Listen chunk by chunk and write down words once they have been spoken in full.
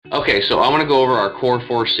Okay, so I want to go over our core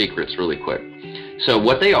 4 secrets really quick. So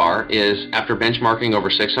what they are is, after benchmarking over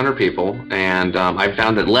 600 people, and I've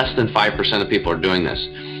found that less than 5% of people are doing this.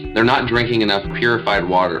 They're not drinking enough purified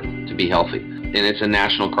water to be healthy, and it's a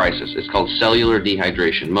national crisis. It's called cellular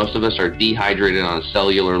dehydration. Most of us are dehydrated on a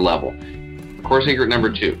cellular level. Core secret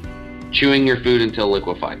number 2, chewing your food until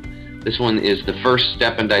liquefied. This one is the first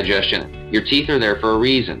step in digestion. Your teeth are there for a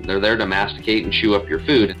reason. They're there to masticate and chew up your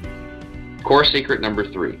food. Core secret number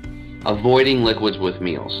 3, avoiding liquids with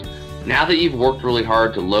meals. Now that you've worked really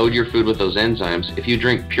hard to load your food with those enzymes, if you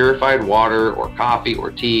drink purified water or coffee or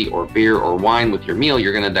tea or beer or wine with your meal,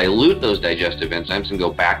 you're going to dilute those digestive enzymes and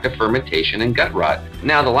go back to fermentation and gut rot.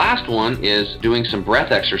 Now the last one is doing some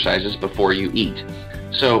breath exercises before you eat.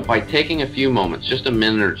 So by taking a few moments, just a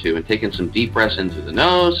minute or two, and taking some deep breaths in through the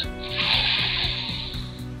nose,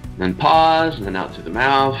 then pause, and then out through the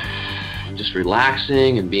mouth, and just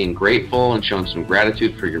relaxing and being grateful and showing some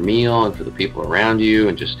gratitude for your meal and for the people around you,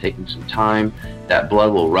 and just taking some time, that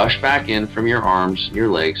blood will rush back in from your arms and your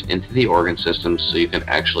legs into the organ systems so you can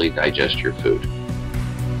actually digest your food.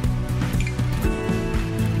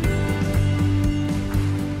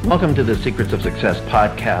 Welcome to the Secrets of Success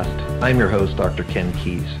podcast. I'm your host, Dr. Ken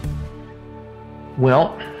Keys.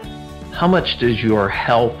 Well, how much does your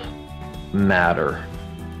health matter?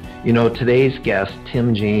 You know, today's guest,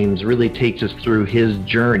 Tim James, really takes us through his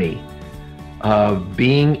journey of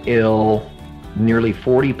being ill, nearly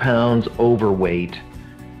 40 pounds overweight,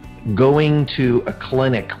 going to a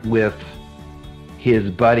clinic with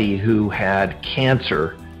his buddy who had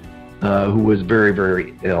cancer, who was very,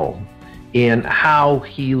 very ill, and how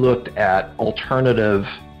he looked at alternative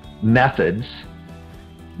methods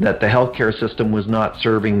that the healthcare system was not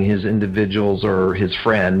serving his individuals or his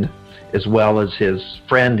friend, as well as his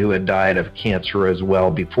friend who had died of cancer as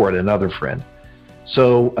well before it, another friend.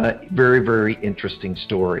 So very, very interesting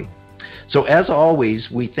story. So as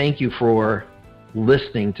always, we thank you for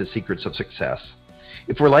listening to Secrets of Success.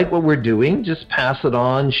 If we like what we're doing, just pass it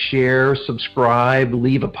on, share, subscribe,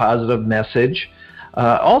 leave a positive message.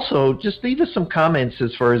 Also, just leave us some comments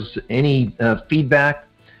as far as any feedback,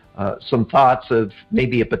 some thoughts of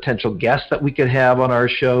maybe a potential guest that we could have on our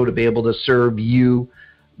show to be able to serve you,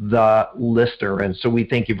 the listener. And so we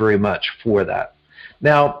thank you very much for that.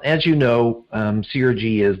 Now, as you know,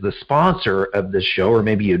 CRG is the sponsor of this show, or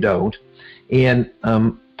maybe you don't. And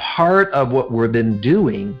part of what we've been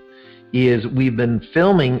doing is we've been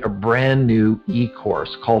filming a brand new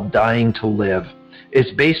e-course called Dying to Live. It's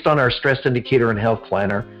based on our stress indicator and health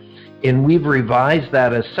planner, and we've revised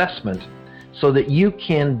that assessment so that you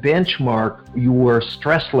can benchmark your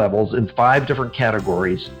stress levels in 5 different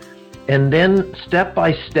categories, and then step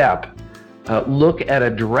by step look at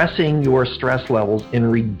addressing your stress levels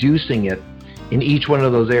and reducing it in each one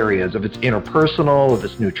of those areas. If it's interpersonal, if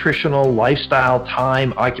it's nutritional, lifestyle,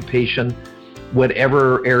 time, occupation,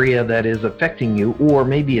 whatever area that is affecting you, or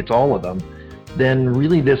maybe it's all of them, then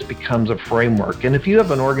really this becomes a framework. And if you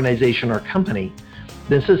have an organization or company,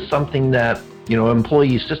 this is something that, you know,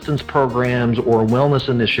 employee assistance programs or wellness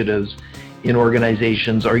initiatives in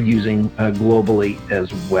organizations are using globally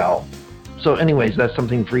as well. So anyways, that's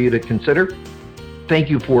something for you to consider. Thank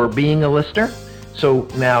you for being a listener. So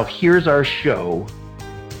now here's our show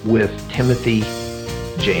with Timothy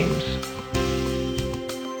James.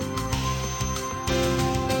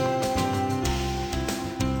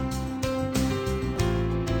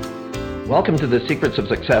 Welcome to the Secrets of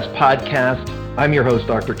Success podcast. I'm your host,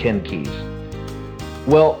 Dr. Ken Keys.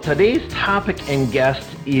 Well, today's topic and guest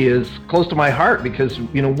is close to my heart because,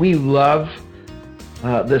 you know, we love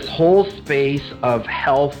this whole space of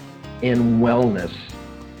health and wellness.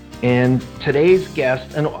 And today's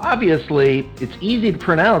guest, and obviously it's easy to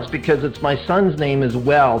pronounce because it's my son's name as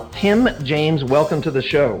well, Tim James, welcome to the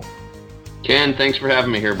show. Ken, thanks for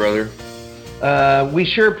having me here, brother. We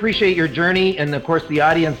sure appreciate your journey, and of course the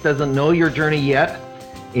audience doesn't know your journey yet,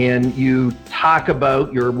 and you talk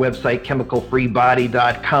about your website,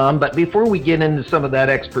 chemicalfreebody.com, but before we get into some of that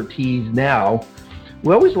expertise now,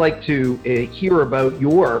 we always like to hear about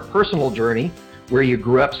your personal journey, where you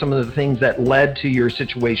grew up, some of the things that led to your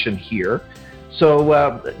situation here.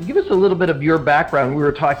 So give us a little bit of your background. We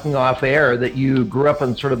were talking off air that you grew up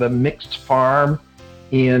on sort of a mixed farm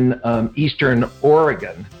in eastern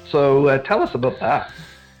Oregon. So tell us about that.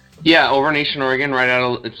 Yeah, over in Eastern Oregon,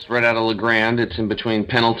 it's right out of La Grande. It's in between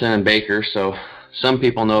Pendleton and Baker. So some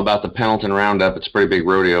people know about the Pendleton Roundup. It's a pretty big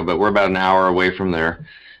rodeo, but we're about an hour away from there.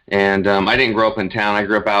 And I didn't grow up in town. I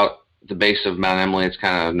grew up out at the base of Mount Emily. It's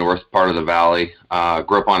kind of north part of the valley.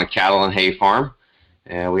 Grew up on a cattle and hay farm.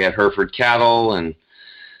 And we had Hereford cattle and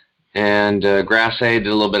and grass hay, did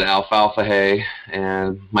a little bit of alfalfa hay.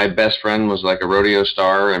 And my best friend was like a rodeo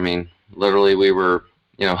star. I mean, literally we were,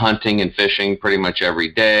 hunting and fishing pretty much every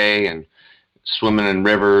day, and swimming in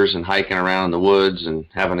rivers and hiking around in the woods and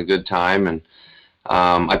having a good time. And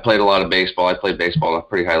I played a lot of baseball. I played baseball at a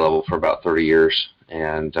pretty high level for about 30 years.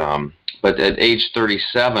 And but at age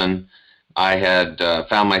 37, I had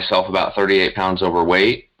found myself about 38 pounds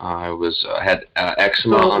overweight. I had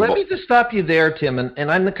eczema. So let me just stop you there, Tim.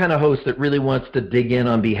 And I'm the kind of host that really wants to dig in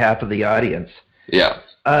on behalf of the audience. Yeah.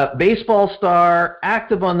 Baseball star,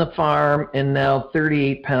 active on the farm, and now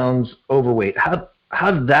 38 pounds overweight.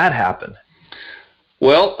 How did that happen?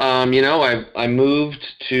 Well, I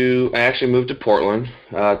actually moved to Portland,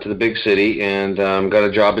 to the big city, and got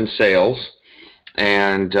a job in sales.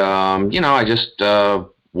 And, I just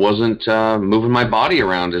wasn't moving my body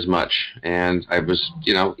around as much. And I was,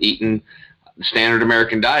 eating the standard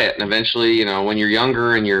American diet. And eventually, when you're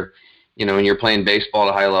younger and you're playing baseball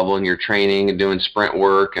at a high level and you're training and doing sprint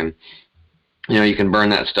work, and, you can burn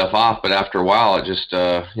that stuff off. But after a while, it just,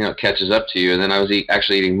 it catches up to you. And then I was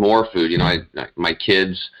actually eating more food. My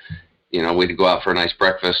kids, we'd go out for a nice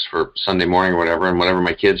breakfast for Sunday morning or whatever, and whatever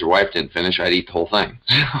my kids or wife didn't finish, I'd eat the whole thing.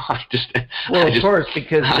 Of course,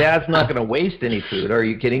 because Dad's not going to waste any food. Are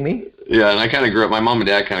you kidding me? Yeah, and I kind of my mom and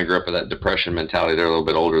dad kind of grew up with that depression mentality. They're a little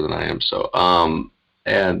bit older than I am, so,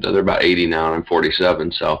 and they're about 80 now, and I'm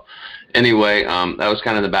 47, so anyway, that was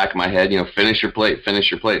kind of in the back of my head, finish your plate.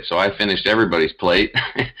 So I finished everybody's plate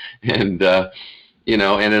and,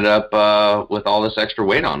 ended up with all this extra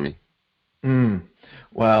weight on me.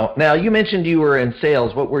 Wow. Now, you mentioned you were in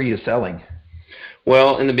sales. What were you selling?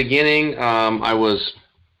 Well, in the beginning, when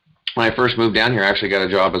I first moved down here, I actually got a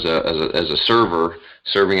job as a server,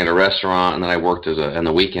 serving at a restaurant, and then I worked on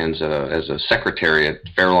the weekends as a secretary at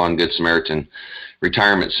Fairlawn Good Samaritan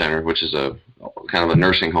Retirement Center, which is a kind of a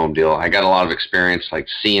nursing home deal. I got a lot of experience, like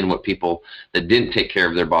seeing what people that didn't take care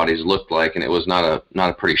of their bodies looked like, and it was not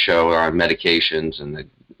a pretty show. Or on medications, and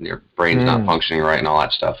your brain's not functioning right, and all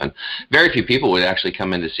that stuff. And very few people would actually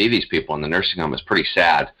come in to see these people in the nursing home. It's pretty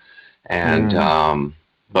sad. And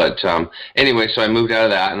anyway, so I moved out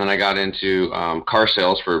of that, and then I got into car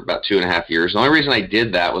sales for about 2.5 years. The only reason I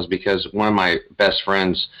did that was because one of my best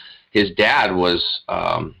friends, his dad was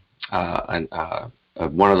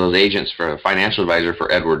one of those agents for a financial advisor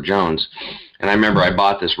for Edward Jones. And I remember I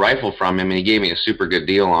bought this rifle from him, and he gave me a super good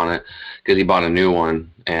deal on it because he bought a new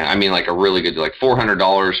one. And I mean, like a really good deal, like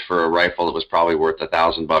 $400 for a rifle that was probably worth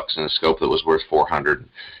 $1,000 and a scope that was worth $400.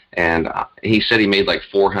 And he said he made like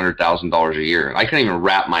 $400,000 a year. I couldn't even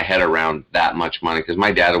wrap my head around that much money because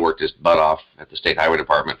my dad had worked his butt off at the state highway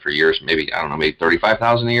department for years. Maybe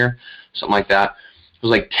 $35,000 a year, something like that. It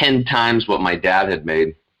was like 10 times what my dad had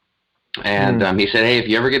made. And he said, hey, if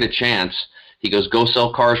you ever get a chance, he goes, go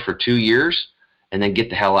sell cars for 2 years and then get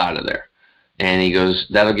the hell out of there. And he goes,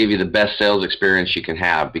 that'll give you the best sales experience you can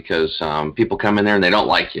have because people come in there and they don't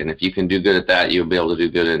like you. And if you can do good at that, you'll be able to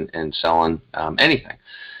do good in selling anything.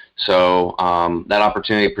 So that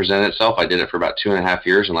opportunity presented itself. I did it for about 2.5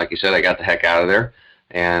 years. And like you said, I got the heck out of there.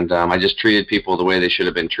 And I just treated people the way they should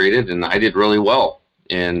have been treated. And I did really well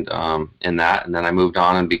in that. And then I moved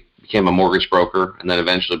on and became a mortgage broker, and then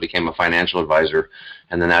eventually became a financial advisor.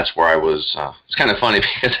 And then that's where I was. It's kind of funny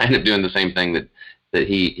because I ended up doing the same thing that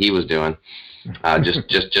he was doing,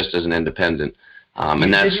 just as an independent.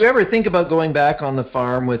 Did you ever think about going back on the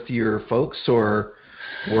farm with your folks, or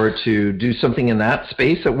to do something in that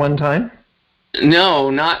space at one time? No,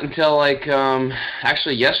 not until like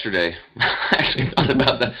actually yesterday. I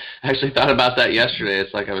actually thought about that yesterday.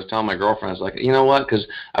 It's like I was telling my girlfriend, I was like, you know what? Because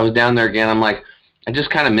I was down there again. I'm like, I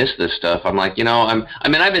just kind of miss this stuff. I'm like, I've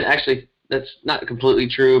been actually, that's not completely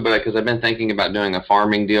true, but because I've been thinking about doing a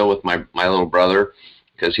farming deal with my little brother,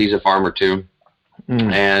 because he's a farmer too.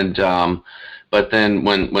 And but then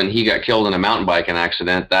when he got killed in a mountain biking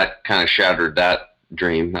accident, that kind of shattered that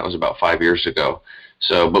dream. That was about 5 years ago.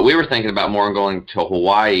 So, but we were thinking about more going to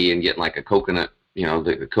Hawaii and getting like a coconut,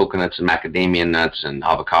 the coconuts and macadamia nuts and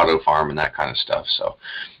avocado farm and that kind of stuff. So,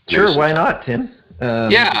 sure, why not, Tim?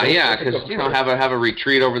 Because have a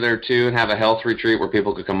retreat over there too, and have a health retreat where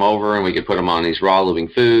people could come over and we could put them on these raw living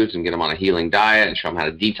foods and get them on a healing diet and show them how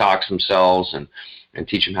to detox themselves and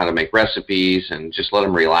teach them how to make recipes and just let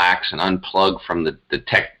them relax and unplug from the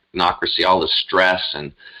technocracy, all the stress,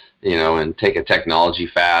 and and take a technology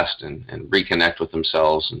fast and reconnect with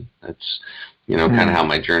themselves. And that's kind of how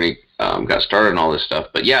my journey got started and all this stuff.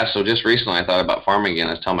 But yeah, so just recently I thought about farming again.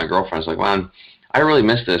 I was telling my girlfriend, I was like, well, I really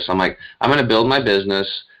miss this. I'm like, I'm going to build my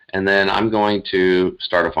business, and then I'm going to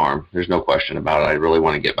start a farm. There's no question about it. I really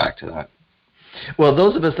want to get back to that. Well,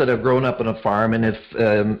 those of us that have grown up on a farm, and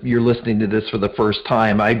if you're listening to this for the first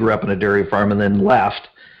time, I grew up on a dairy farm and then left,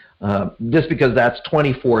 just because that's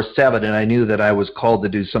 24/7, and I knew that I was called to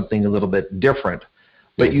do something a little bit different.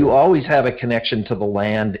 But you always have a connection to the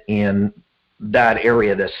land in that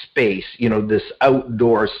area, this space, this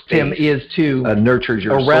outdoor space. Tim is too. Nurtures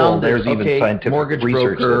your soul. There's even scientific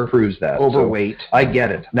research that proves that. Overweight. So I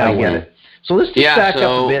get it. I get it. So let's just back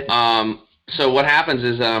up a bit. So what happens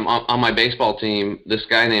is on my baseball team, this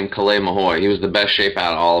guy named Kalei Mahoy, he was the best shape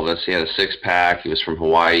out of all of us. He had a six-pack. He was from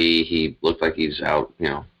Hawaii. He looked like he's out,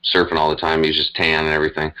 surfing all the time. He was just tan and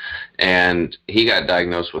everything. And he got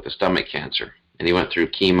diagnosed with a stomach cancer. And he went through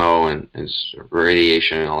chemo and his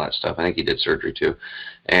radiation and all that stuff. I think he did surgery too.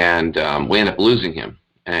 And we ended up losing him.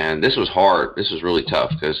 And this was hard. This was really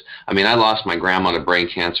tough because, I lost my grandma to brain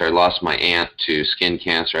cancer. I lost my aunt to skin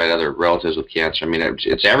cancer. I had other relatives with cancer.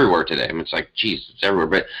 It's everywhere today. It's like, geez, it's everywhere.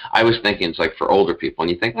 But I was thinking it's like for older people.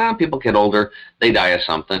 And you think, people get older, they die of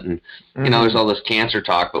something. And, there's all this cancer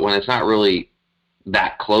talk. But when it's not really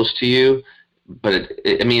that close to you, but it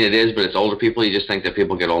is, but it's older people. You just think that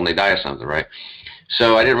people get old and they die of something, right?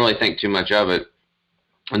 So I didn't really think too much of it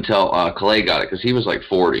until Kalei got it because he was like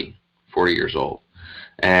 40 years old.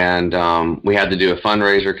 And we had to do a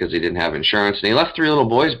fundraiser because he didn't have insurance. And he left 3 little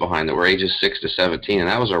boys behind that were ages 6 to 17. And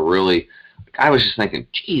that was I was just thinking,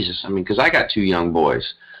 Jesus, because I got 2 young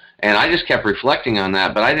boys. And I just kept reflecting on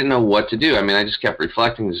that, but I didn't know what to do. I just kept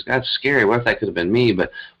reflecting, that's scary. What if that could have been me?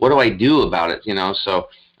 But what do I do about it? So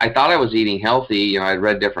I thought I was eating healthy. I'd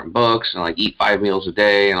read different books and eat 5 meals a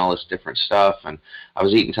day and all this different stuff. And I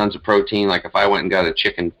was eating tons of protein. Like if I went and got a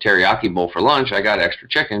chicken teriyaki bowl for lunch, I got extra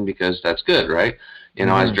chicken because that's good, right?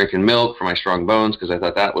 I was drinking milk for my strong bones because I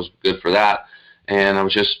thought that was good for that. And I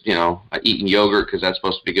was just, eating yogurt because that's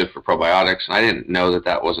supposed to be good for probiotics. And I didn't know that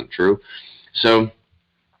that wasn't true. So,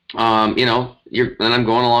 then I'm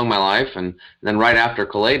going along my life. And then right after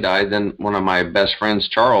Kalei died, then one of my best friends,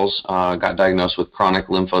 Charles, got diagnosed with chronic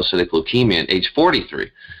lymphocytic leukemia at age 43,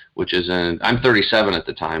 which is I'm 37 at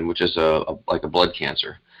the time, which is like a blood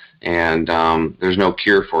cancer. And there's no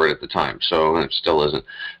cure for it at the time. So it still isn't.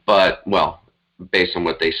 But, based on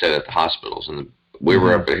what they said at the hospitals. And we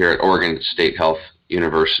were up here at Oregon State Health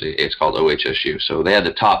University. It's called OHSU. So they had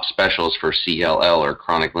the top specialists for CLL, or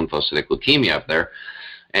chronic lymphocytic leukemia, up there.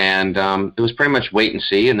 And it was pretty much wait and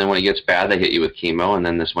see. And then when it gets bad, they hit you with chemo. And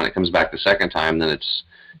then when it comes back the second time, then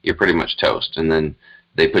you're pretty much toast. And then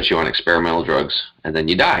they put you on experimental drugs, and then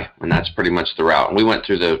you die. And that's pretty much the route. And we went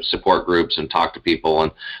through the support groups and talked to people.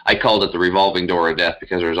 And I called it the revolving door of death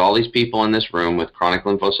because there's all these people in this room with chronic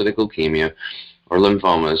lymphocytic leukemia or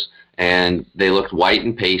lymphomas, and they looked white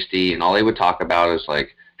and pasty, and all they would talk about is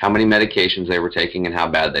how many medications they were taking and how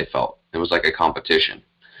bad they felt. It was like a competition.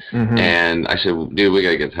 And I said, dude, we got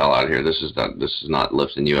to get the hell out of here. This is not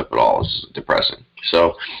lifting you up at all. This is depressing.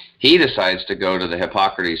 So he decides to go to the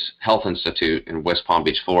Hippocrates Health Institute in West Palm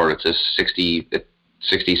Beach, Florida. It's a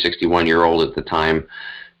 61-year-old at the time,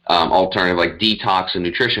 alternative detox and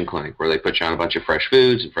nutrition clinic where they put you on a bunch of fresh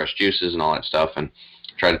foods and fresh juices and all that stuff and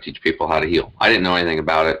try to teach people how to heal. I didn't know anything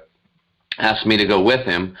about it. Asked me to go with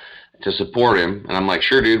him to support him. And I'm like,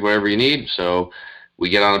 sure, dude, whatever you need. So we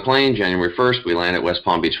get on a plane January 1st. We land at West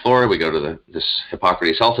Palm Beach, Florida. We go to this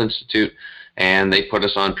Hippocrates Health Institute, and they put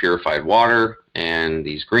us on purified water and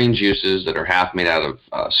these green juices that are half made out of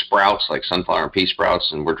sprouts, like sunflower and pea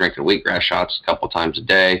sprouts. And we're drinking wheatgrass shots a couple times a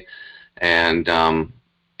day. And then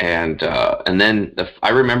I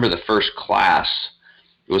remember the first class.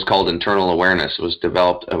 It was called Internal Awareness. It was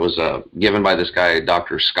given by this guy,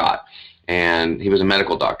 Dr. Scott, and he was a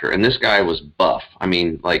medical doctor. And this guy was buff.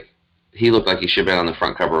 He looked like he should have been on the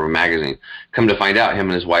front cover of a magazine. Come to find out, him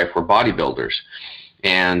and his wife were bodybuilders.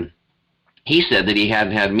 And he said that he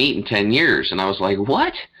hadn't had meat in 10 years. And I was like,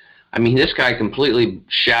 what? This guy completely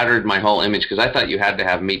shattered my whole image because I thought you had to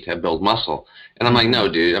have meat to build muscle. And I'm like, no,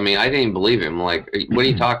 dude. I didn't even believe him. I'm like, what are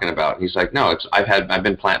you talking about? He's like, no, I've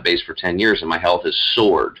been plant-based for 10 years and my health has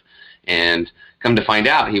soared. And come to find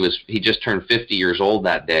out, he just turned 50 years old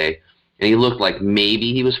that day, and he looked like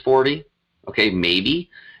maybe he was 40. Okay, maybe.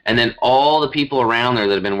 And then all the people around there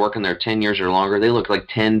that have been working there 10 years or longer, they look like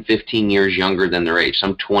 10, 15 years younger than their age,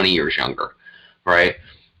 some 20 years younger, right?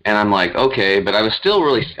 And I'm like, okay, but I was still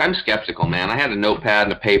I'm skeptical, man. I had a notepad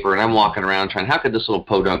and a paper, and I'm walking around trying, how could this little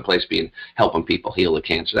podunk place be helping people heal the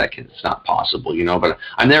cancer? It's not possible, but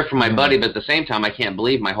I'm there for my buddy, but at the same time, I can't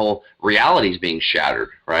believe my whole reality is being shattered,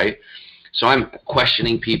 right? So I'm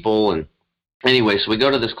questioning people, and anyway, so we go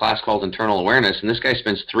to this class called Internal Awareness, and this guy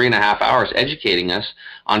spends 3.5 hours educating us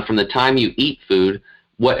on from the time you eat food,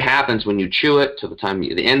 what happens when you chew it to the time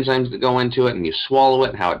the enzymes that go into it and you swallow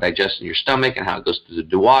it and how it digests in your stomach and how it goes through the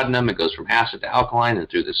duodenum. It goes from acid to alkaline and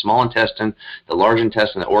through the small intestine, the large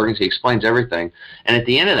intestine, the organs. He explains everything. And at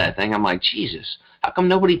the end of that thing, I'm like, Jesus, how come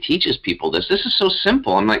nobody teaches people this? This is so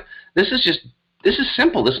simple. I'm like, this is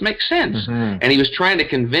simple. This makes sense. Mm-hmm. And he was trying to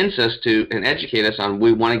convince us and educate us on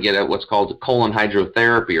we want to get at what's called colon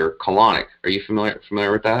hydrotherapy or colonic. Are you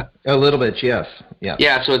familiar with that? A little bit, yes. Yeah.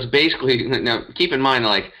 Yeah, so it's basically, now keep in mind,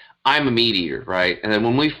 like, I'm a meat eater, right? And then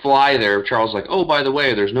when we fly there, Charles is like, oh, by the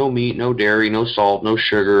way, there's no meat, no dairy, no salt, no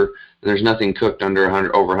sugar, and there's nothing cooked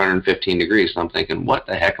over 115 degrees. So I'm thinking, what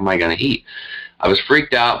the heck am I going to eat? I was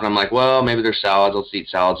freaked out, but I'm like, well, maybe there's salads. Let's eat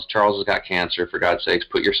salads. Charles has got cancer. For God's sakes,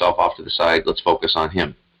 put yourself off to the side. Let's focus on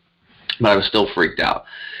him. But I was still freaked out.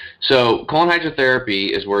 So colon hydrotherapy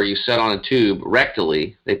is where you set on a tube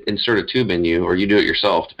rectally. They insert a tube in you, or you do it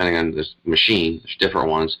yourself, depending on this machine. There's different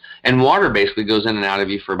ones. And water basically goes in and out of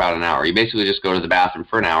you for about an hour. You basically just go to the bathroom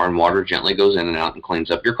for an hour, and water gently goes in and out and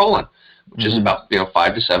cleans up your colon, which is about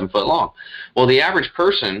 5 to 7 foot long. Well, the average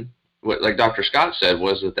person, what like Dr. Scott said,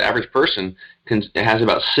 was that the average person has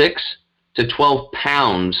about 6 to 12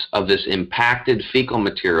 pounds of this impacted fecal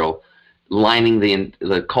material lining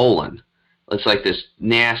the colon. It's like this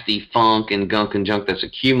nasty funk and gunk and junk that's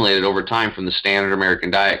accumulated over time from the standard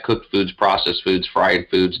American diet, cooked foods, processed foods, fried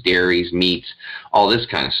foods, dairies, meats, all this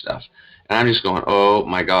kind of stuff. And I'm just going, oh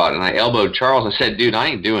my God. And I elbowed Charles and said, dude, I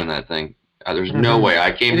ain't doing that thing. There's no way.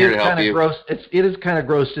 I came here to help you. Gross. It is kind of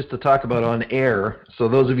gross just to talk about on air. So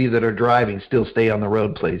those of you that are driving, still stay on the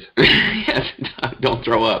road, please. Yes, don't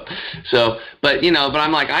throw up. So, but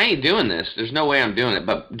I'm like, I ain't doing this. There's no way I'm doing it.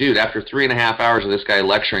 But dude, after 3.5 hours of this guy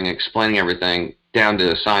lecturing, explaining everything down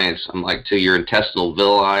to science, I'm like, to your intestinal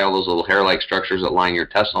villi, all those little hair-like structures that line your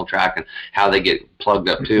intestinal tract and how they get plugged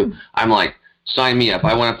up too. I'm like, sign me up.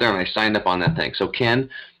 I went up there and I signed up on that thing. So Ken,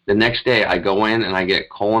 the next day, I go in and I get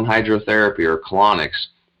colon hydrotherapy or colonics.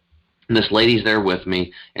 And this lady's there with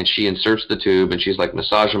me, and she inserts the tube, and she's like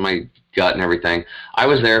massaging my gut and everything. I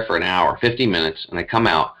was there for an hour, 50 minutes, and I come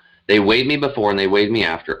out. They weighed me before and they weighed me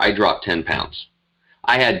after. I dropped 10 pounds.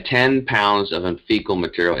 I had 10 pounds of fecal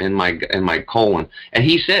material in my colon. And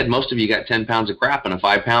he said, most of you got 10 pounds of crap in a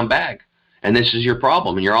 5-pound bag, and this is your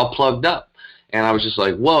problem, and you're all plugged up. And I was just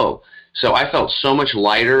like, whoa. So I felt so much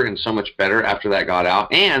lighter and so much better after that got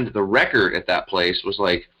out. And the record at that place was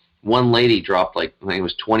like one lady dropped I think it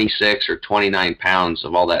was 26 or 29 pounds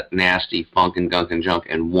of all that nasty funk and gunk and junk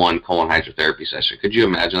in one colon hydrotherapy session. Could you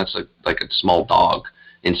imagine? That's like a small dog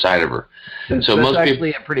inside of her. That's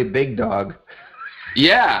actually a pretty big dog.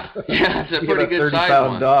 Yeah, it's a pretty good size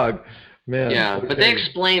one. 30-pound dog. Man, yeah, okay. But they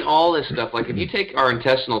explain all this stuff. Like if you take our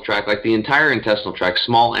intestinal tract, like the entire intestinal tract,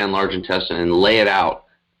 small and large intestine, and lay it out,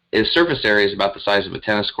 its surface area is about the size of a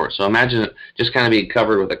tennis court. So imagine it just kind of being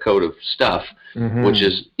covered with a coat of stuff, which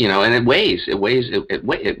is, and it weighs,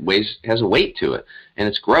 has a weight to it, and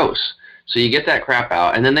it's gross. So you get that crap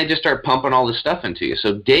out, and then they just start pumping all this stuff into you.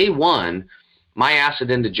 So day one, my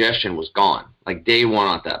acid indigestion was gone, like day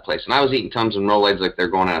one at that place. And I was eating Tums and Rolaids like they're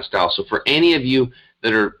going out of style. So for any of you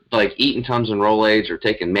that are like eating Tums and Rolaids or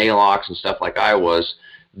taking Maalox and stuff like I was,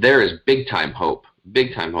 there is big time hope.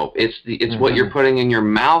 Big time hope. It's what you're putting in your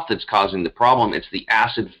mouth that's causing the problem. It's the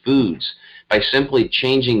acid foods. By simply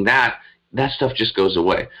changing that stuff just goes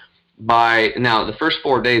away. Now, the first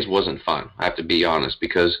 4 days wasn't fun, I have to be honest,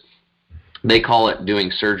 because they call it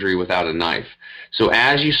doing surgery without a knife. So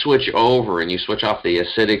as you switch over and you switch off the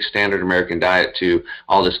acidic standard American diet to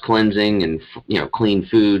all this cleansing and clean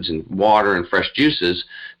foods and water and fresh juices,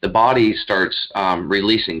 the body starts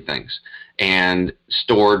releasing things and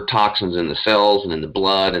stored toxins in the cells and in the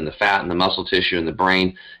blood and the fat and the muscle tissue and the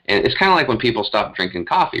brain. And it's kind of like when people stop drinking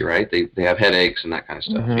coffee, right? They have headaches and that kind of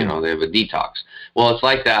stuff. They have a detox. Well, it's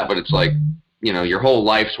like that, but it's like, your whole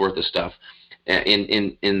life's worth of stuff.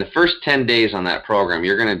 In the first 10 days on that program,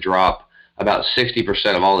 you're going to drop about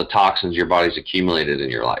 60% of all the toxins your body's accumulated in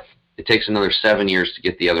your life. It takes another 7 years to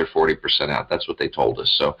get the other 40% out. That's what they told us.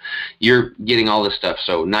 So you're getting all this stuff.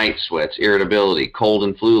 So night sweats, irritability, cold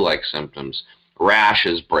and flu-like symptoms,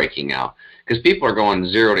 rashes breaking out. Because people are going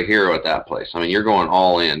 0 to hero at that place. I mean, you're going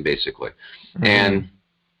all in, basically. And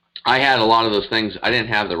I had a lot of those things. I didn't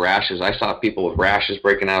have the rashes. I saw people with rashes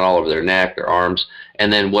breaking out all over their neck, their arms.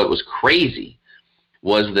 And then what was crazy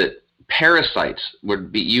was that parasites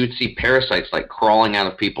you would see parasites like crawling out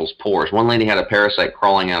of people's pores. One lady had a parasite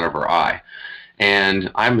crawling out of her eye.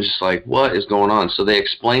 And I was just like, what is going on? So they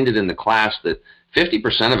explained it in the class that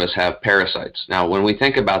 50% of us have parasites. Now, when we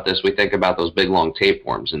think about this, we think about those big, long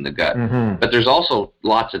tapeworms in the gut. But there's also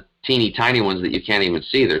lots of teeny tiny ones that you can't even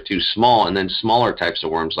see. They're too small, and then smaller types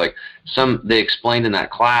of worms. Like they explained in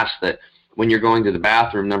that class that when you're going to the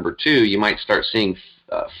bathroom, number 2, you might start seeing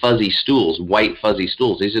fuzzy stools, white fuzzy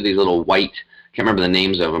stools. These are these little white, can't remember the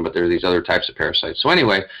names of them, but there are these other types of parasites. So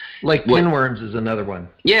anyway. Like pinworms is another one.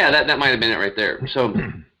 Yeah, that might have been it right there.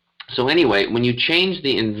 So anyway, when you change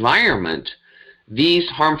the environment, these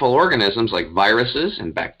harmful organisms like viruses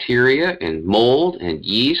and bacteria and mold and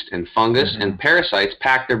yeast and fungus and parasites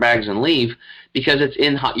pack their bags and leave because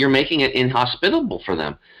you're making it inhospitable for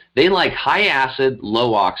them. They like high acid,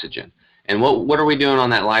 low oxygen. And what are we doing on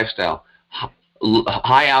that lifestyle?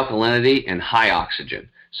 High alkalinity and high oxygen.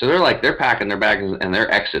 So they're packing their bags and they're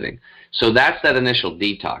exiting. So that's that initial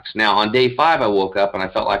detox. Now on day 5, I woke up and I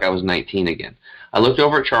felt like I was 19 again. I looked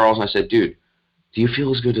over at Charles and I said, dude, do you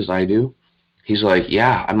feel as good as I do? He's like,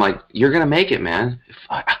 yeah. I'm like, you're going to make it, man.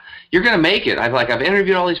 You're going to make it. I've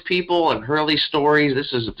interviewed all these people. I've heard all these stories.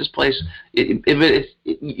 This place,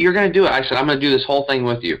 you're going to do it. I said, I'm going to do this whole thing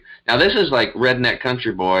with you. Now, this is like redneck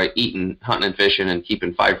country boy eating, hunting and fishing and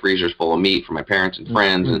keeping 5 freezers full of meat for my parents and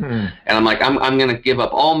friends. And I'm like, I'm going to give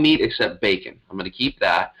up all meat except bacon. I'm going to keep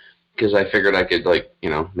that because I figured I could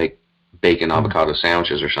make bacon avocado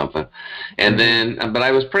sandwiches or something. And then, but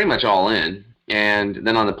I was pretty much all in. And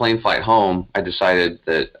then on the plane flight home, I decided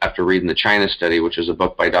that after reading the China Study, which is a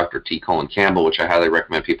book by Dr. T. Colin Campbell, which I highly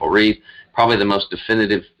recommend people read, probably the most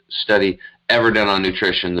definitive study ever done on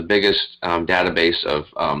nutrition, the biggest database of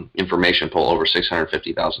information poll, over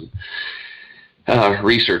 650,000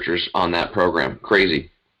 researchers on that program. Crazy.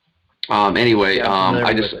 Anyway,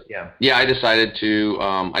 I decided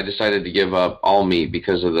to give up all meat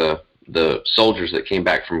because of the soldiers that came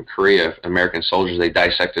back from Korea, American soldiers. They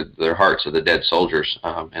dissected their hearts of the dead soldiers,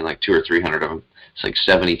 and like 200 or 300 of them, it's like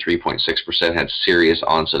 73.6% had serious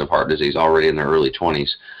onset of heart disease already in their early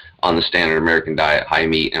 20s on the standard American diet, high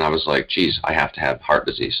meat. And I was like, geez, I have to have heart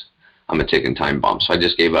disease. I'm a ticking time bomb. So I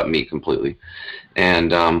just gave up meat completely.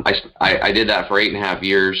 And I did that for 8.5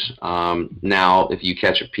 years. Now, if you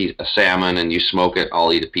catch a salmon and you smoke it,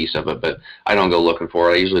 I'll eat a piece of it, but I don't go looking for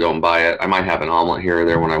it. I usually don't buy it. I might have an omelet here or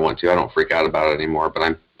there when I want to. I don't freak out about it anymore, but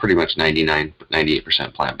I'm pretty much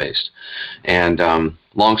 98% plant-based. And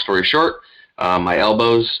long story short, my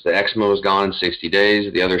elbows, the eczema was gone in 60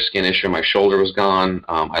 days. The other skin issue, my shoulder was gone.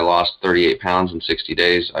 I lost 38 pounds in 60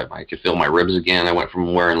 days. I could feel my ribs again. I went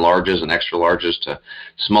from wearing larges and extra larges to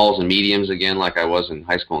smalls and mediums again like I was in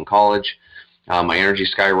high school and college. My energy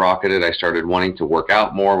skyrocketed. I started wanting to work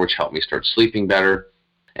out more, which helped me start sleeping better.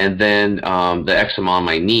 And then the eczema on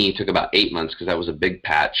my knee took about 8 months because that was a big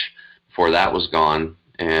patch before that was gone.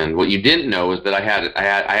 And what you didn't know is that I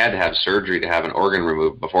had to have surgery to have an organ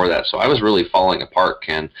removed before that. So I was really falling apart,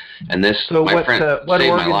 Ken. And this, my friend, saved my life. What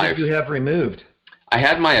organ did you have removed? I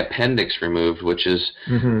had my appendix removed, which is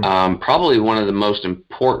probably one of the most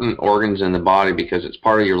important organs in the body because it's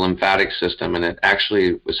part of your lymphatic system, and it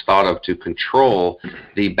actually was thought of to control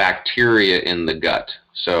the bacteria in the gut.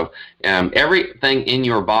 So everything in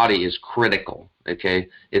your body is critical. Okay,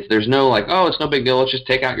 if there's no like, oh, it's no big deal, let's just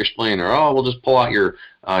take out your spleen, or oh, we'll just pull out your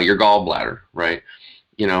gallbladder, right?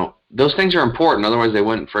 You know, those things are important, otherwise they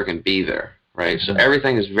wouldn't frickin' be there, right? So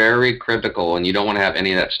everything is very critical, and you don't want to have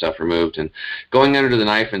any of that stuff removed. And going under the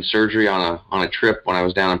knife in surgery on a trip when I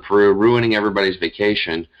was down in Peru, ruining everybody's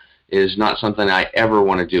vacation, is not something I ever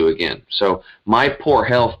want to do again. So my poor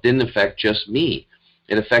health didn't affect just me;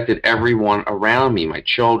 it affected everyone around me, my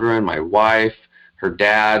children, my wife, her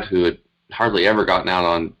dad, who had hardly ever gotten out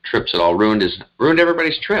on trips at all, ruined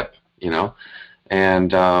everybody's trip, you know.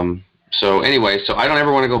 And so anyway, so I don't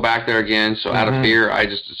ever want to go back there again. So out of fear, I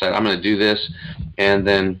just decided I'm going to do this. And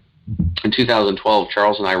then in 2012,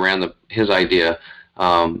 Charles and I ran his idea,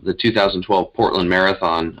 the 2012 Portland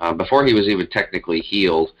Marathon, before he was even technically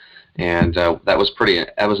healed. And that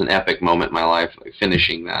was an epic moment in my life, like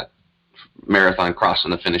finishing that marathon,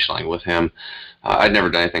 crossing the finish line with him. I'd never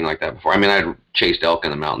done anything like that before. I mean, I'd chased elk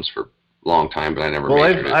in the mountains for long time, but I never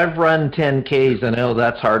made it. I've run 10Ks. I know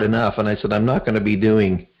that's hard enough, and I said I'm not going to be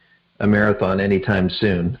doing a marathon anytime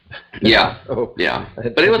soon. Yeah, yeah.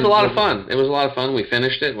 But it was a lot of fun. It was a lot of fun. We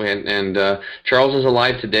finished it, and Charles is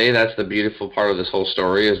alive today. That's the beautiful part of this whole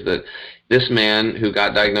story, is that this man who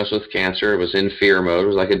got diagnosed with cancer was in fear mode. It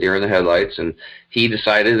was like a deer in the headlights, and he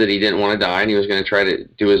decided that he didn't want to die, and he was going to try to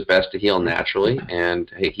do his best to heal naturally,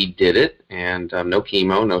 and he did it, and no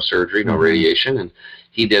chemo, no surgery, no radiation, and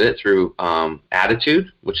he did it through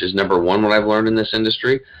attitude, which is number one what I've learned in this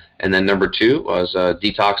industry, And then number 2 was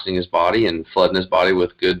detoxing his body and flooding his body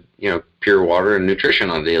with good, pure water and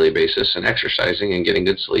nutrition on a daily basis, and exercising and getting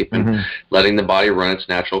good sleep, and letting the body run its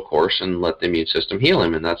natural course and let the immune system heal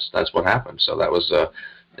him. And that's what happened. So that was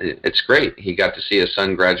it's great. He got to see his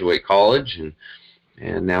son graduate college,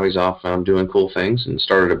 and now he's off doing cool things, and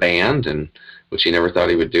started a band, and which he never thought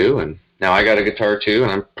he would do. And now I got a guitar too,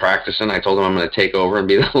 and I'm practicing. I told him I'm going to take over and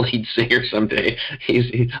be the lead singer someday.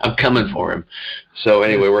 I'm coming for him. So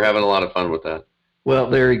anyway, we're having a lot of fun with that. Well,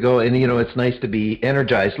 there you go. And, it's nice to be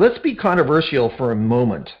energized. Let's be controversial for a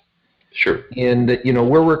moment. Sure. And,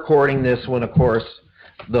 we're recording this when, of course,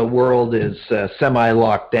 the world is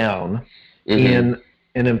semi-locked down. And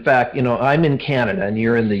in fact, I'm in Canada and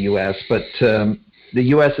you're in the U.S., but the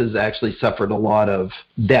U.S. has actually suffered a lot of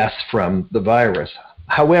deaths from the virus.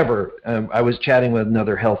 However, I was chatting with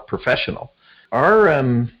another health professional.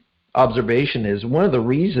 Our observation is one of the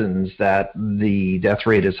reasons that the death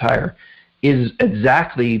rate is higher is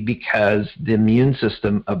exactly because the immune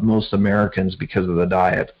system of most Americans, because of the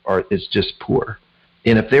diet, is just poor.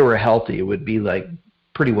 And if they were healthy, it would be like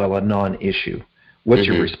pretty well a non-issue. What's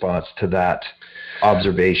your response to that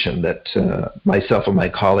observation that myself and my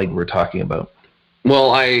colleague were talking about?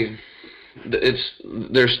 Well,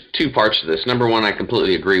 there's 2 parts to this. Number 1, I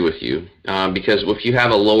completely agree with you, because if you have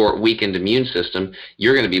a lower, weakened immune system,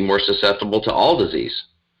 you're going to be more susceptible to all disease,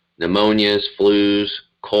 pneumonias, flus,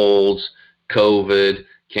 colds, COVID,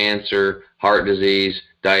 cancer, heart disease,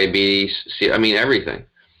 diabetes, everything.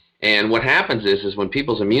 And what happens is when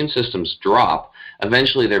people's immune systems drop,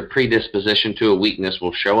 eventually their predisposition to a weakness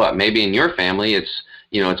will show up. Maybe in your family, it's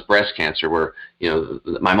breast cancer, where,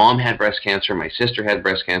 my mom had breast cancer, my sister had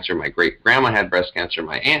breast cancer, my great-grandma had breast cancer,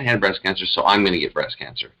 my aunt had breast cancer, so I'm going to get breast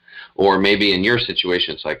cancer. Or maybe in your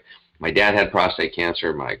situation, it's like, my dad had prostate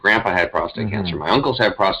cancer, my grandpa had prostate cancer, my uncles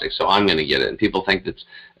had prostate, so I'm going to get it. And people think that's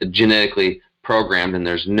genetically programmed and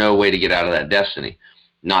there's no way to get out of that destiny.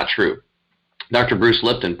 Not true. Dr. Bruce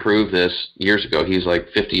Lipton proved this years ago. He's like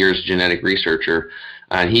 50 years genetic researcher,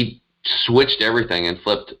 and he switched everything and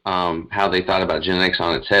flipped how they thought about genetics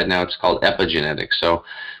on its head. Now it's called epigenetics. So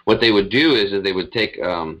what they would do is they would take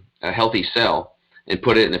a healthy cell and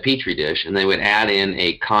put it in a petri dish, and they would add in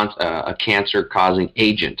a cancer-causing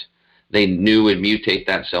agent. They knew would mutate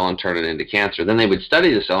that cell and turn it into cancer. Then they would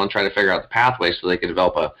study the cell and try to figure out the pathway so they could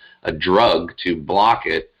develop a drug to block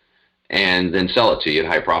it and then sell it to you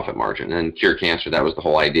at high profit margin and cure cancer. That was the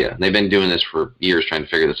whole idea. And they've been doing this for years, trying to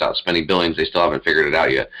figure this out, spending billions. They still haven't figured it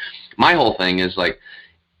out yet. My whole thing is, like,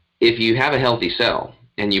 if you have a healthy cell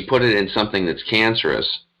and you put it in something that's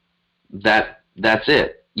cancerous, that's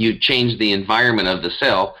it. You change the environment of the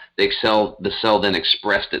cell. The cell then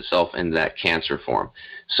expressed itself in that cancer form.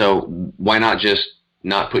 So why not just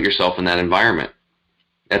not put yourself in that environment?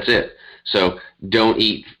 That's it. So don't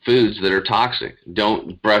eat foods that are toxic.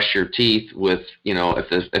 Don't brush your teeth with,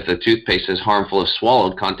 if the toothpaste is harmful if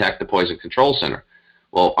swallowed, contact the Poison Control Center.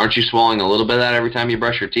 Well, aren't you swallowing a little bit of that every time you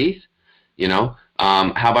brush your teeth? How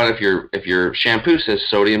about if your shampoo says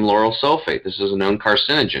sodium lauryl sulfate? This is a known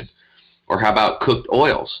carcinogen. Or how about cooked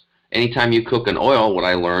oils? Anytime you cook an oil, what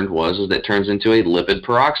I learned was that it turns into a lipid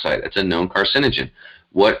peroxide. It's a known carcinogen.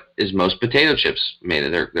 What is most potato chips made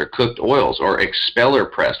of? They're cooked oils, or expeller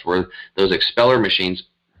pressed, where those expeller machines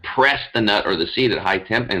press the nut or the seed at high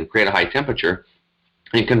temp and create a high temperature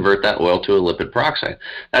and convert that oil to a lipid peroxide.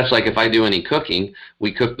 That's like if I do any cooking,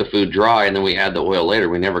 we cook the food dry and then we add the oil later.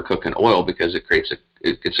 We never cook an oil because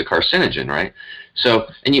it's a carcinogen, right? So,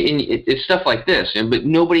 it's stuff like this, but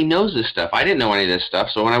nobody knows this stuff. I didn't know any of this stuff.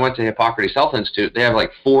 So when I went to Hippocrates Health Institute, they have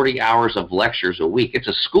like 40 hours of lectures a week. It's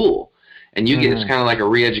a school. And you get, it's kind of like a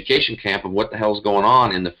re-education camp of what the hell's going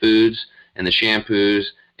on in the foods and the shampoos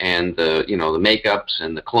and the makeups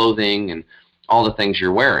and the clothing and all the things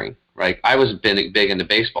you're wearing, right? I was big into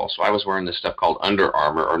baseball, so I was wearing this stuff called Under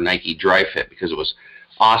Armour or Nike Dry Fit because it was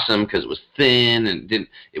awesome, because it was thin and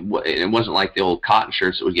it wasn't like the old cotton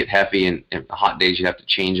shirts that would get heavy and hot days you'd have to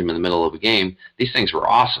change them in the middle of a game. These things were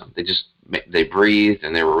awesome. They breathed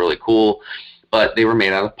and they were really cool, but they were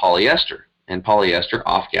made out of polyester. And polyester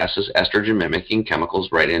off-gases estrogen-mimicking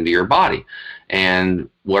chemicals right into your body. And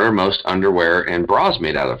what are most underwear and bras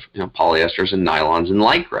made out of? Polyesters and nylons and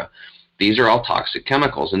lycra. These are all toxic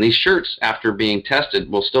chemicals. And these shirts, after being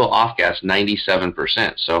tested, will still off-gas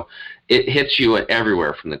 97%. So it hits you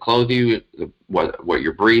everywhere, from the clothing, what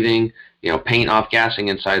you're breathing, paint off-gassing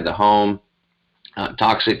inside the home,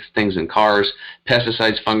 toxic things in cars,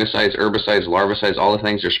 pesticides, fungicides, herbicides, larvicides, all the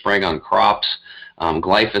things they're spraying on crops,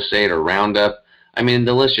 glyphosate or Roundup. I mean,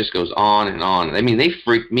 the list just goes on and on. I mean, they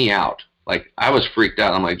freaked me out. Like, I was freaked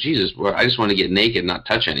out. I'm like, Jesus, I just want to get naked and not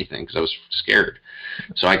touch anything because I was scared.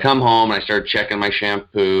 So I come home and I start checking my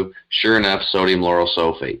shampoo. Sure enough, sodium lauryl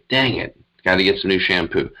sulfate. Dang it. Got to get some new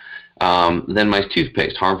shampoo. Then my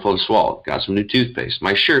toothpaste, harmful to swallow. Got some new toothpaste.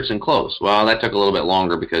 My shirts and clothes. Well, that took a little bit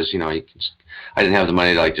longer because, I didn't have the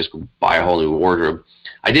money to like just buy a whole new wardrobe.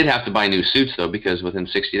 I did have to buy new suits though, because within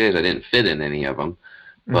 60 days I didn't fit in any of them.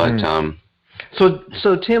 But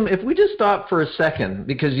So Tim, if we just stop for a second,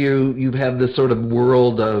 because you have this sort of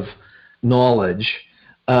world of knowledge.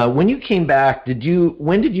 When you came back,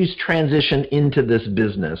 when did you transition into this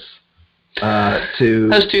business? That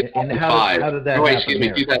was 2005. How did that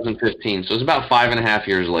happen? 2015. So it was about 5.5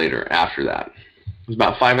 years later after that. It was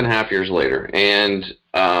about 5.5 years later. And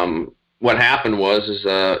what happened was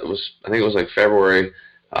I think it was like February.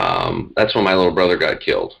 That's when my little brother got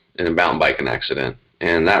killed in a mountain biking accident.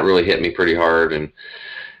 And that really hit me pretty hard. And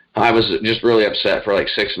I was just really upset for like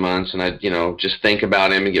 6 months. And I'd, just think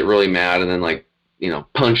about him and get really mad and then like,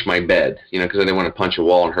 punch my bed, because I didn't want to punch a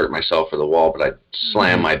wall and hurt myself or the wall, but I'd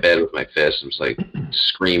slam my bed with my fist. I was like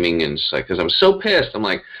screaming and just like, because I was so pissed. I'm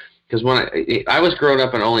like, because when I was growing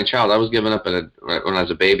up an only child, I was given up when I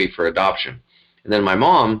was a baby for adoption. And then my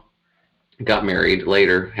mom got married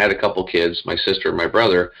later, had a couple kids, my sister and my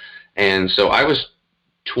brother. And so I was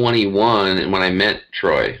 21, and when I met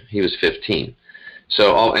Troy, he was 15.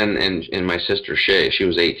 So and my sister Shay, she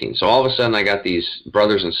was 18. So all of a sudden I got these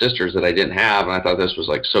brothers and sisters that I didn't have, and I thought this was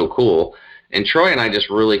like so cool. And Troy and I just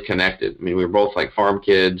really connected. I mean, we were both like farm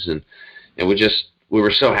kids, and we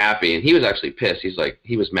were so happy. And he was actually pissed.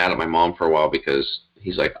 He was mad at my mom for a while because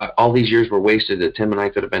he's like, all these years were wasted that Tim and I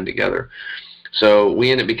could have been together. So we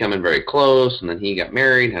ended up becoming very close, and then he got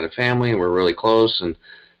married, had a family, and we're really close.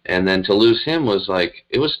 And then to lose him was like,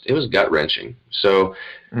 it was gut wrenching. So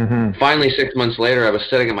finally 6 months later, I was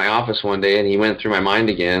sitting in my office one day and he went through my mind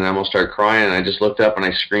again, and I almost started crying, and I just looked up and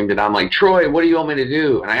I screamed it. I'm like, Troy, what do you want me to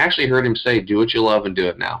do? And I actually heard him say, do what you love and do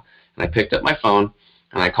it now. And I picked up my phone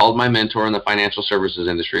and I called my mentor in the financial services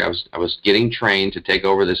industry. I was getting trained to take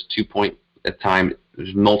over this at the time, it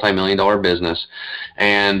was multi-million-dollar business.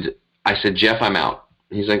 And I said, Jeff, I'm out.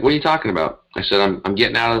 He's like, what are you talking about? I said, I'm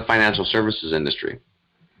getting out of the financial services industry.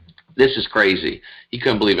 This is crazy. He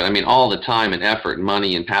couldn't believe it. I mean, all the time and effort and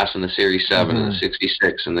money and passing the Series 7 and the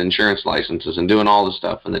 66 and the insurance licenses and doing all the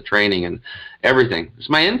stuff and the training and everything. It's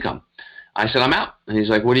my income. I said, I'm out. And he's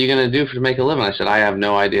like, what are you going to do to make a living? I said, I have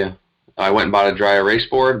no idea. I went and bought a dry erase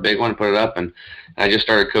board, big one, put it up, and I just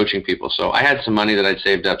started coaching people. So I had some money that I'd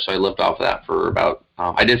saved up, so I lived off of that for about,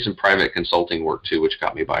 I did some private consulting work too, which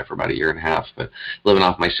got me by for about 1.5 years, but living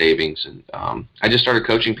off my savings. And I just started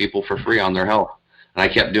coaching people for free on their health. And I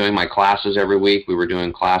kept doing my classes every week. We were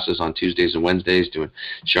doing classes on Tuesdays and Wednesdays,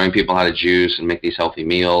 showing people how to juice and make these healthy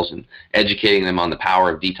meals and educating them on the power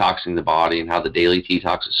of detoxing the body and how the daily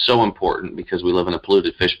detox is so important because we live in a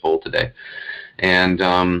polluted fishbowl today. And,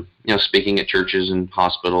 speaking at churches and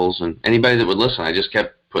hospitals and anybody that would listen, I just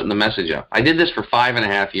kept putting the message up. I did this for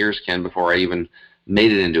 5.5 years, Ken, before I even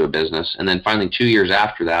made it into a business. And then finally 2 years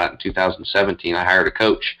after that, in 2017, I hired a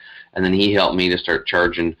coach, and then he helped me to start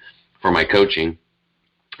charging for my coaching.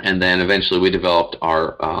 And then eventually we developed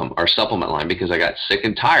our supplement line because I got sick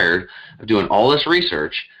and tired of doing all this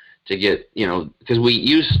research to get, because we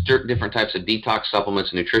use different types of detox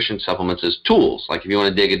supplements and nutrition supplements as tools. Like if you want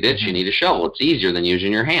to dig a ditch, you need a shovel. It's easier than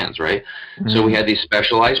using your hands, right? So we had these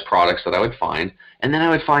specialized products that I would find. And then I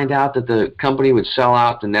would find out that the company would sell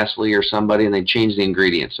out to Nestle or somebody, and they'd change the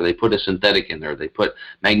ingredients. So they put a synthetic in there. They put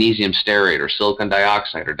magnesium stearate or silicon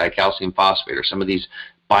dioxide or dicalcium phosphate or some of these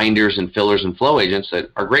binders and fillers and flow agents that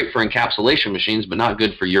are great for encapsulation machines, but not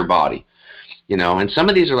good for your body. And some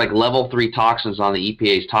of these are like level 3 toxins on the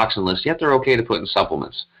EPA's toxin list, yet they're okay to put in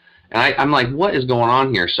supplements. And I'm like, what is going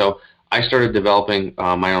on here? So I started developing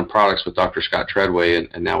my own products with Dr. Scott Treadway,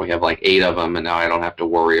 and now we have like 8 of them, and now I don't have to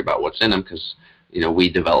worry about what's in them because, we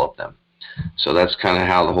develop them. So that's kind of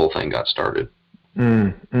how the whole thing got started.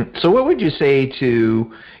 So what would you say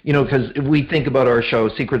to, because we think about our show,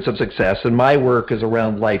 Secrets of Success, and my work is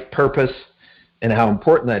around life purpose and how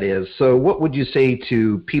important that is. So what would you say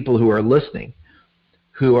to people who are listening,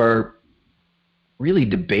 who are really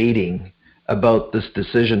debating about this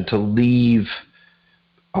decision to leave,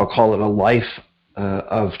 I'll call it a life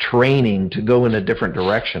of training, to go in a different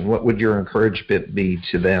direction? What would your encouragement be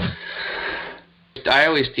to them? I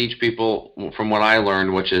always teach people from what I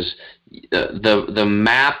learned, which is the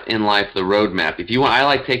map in life, the roadmap. I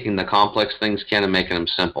like taking the complex things, Ken, and making them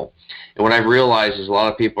simple. And what I've realized is a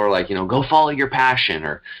lot of people are like, go follow your passion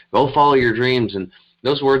or go follow your dreams. And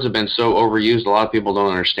those words have been so overused. A lot of people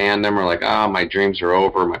don't understand them, or like, my dreams are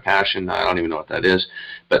over, my passion, I don't even know what that is.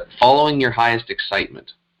 But following your highest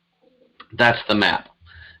excitement, that's the map.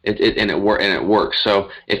 And it works. So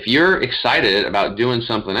if you're excited about doing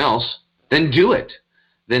something else, then do it.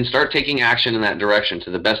 Then start taking action in that direction to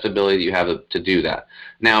the best ability that you have to do that.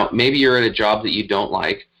 Now, maybe you're at a job that you don't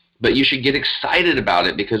like, but you should get excited about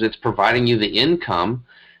it because it's providing you the income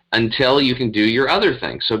until you can do your other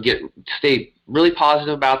things. So stay really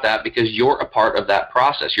positive about that because you're a part of that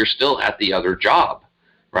process. You're still at the other job,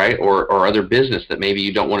 right? Or other business that maybe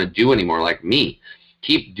you don't want to do anymore, like me.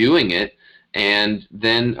 Keep doing it. And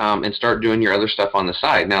then and start doing your other stuff on the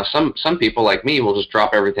side. Now, some people like me will just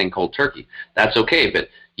drop everything cold turkey. That's okay, but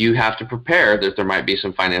you have to prepare that there might be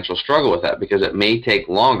some financial struggle with that because it may take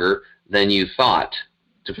longer than you thought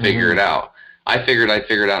to figure it out. I figured I'd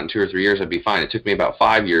figure it out in 2 or 3 years. I'd be fine. It took me about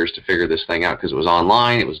 5 years to figure this thing out because it was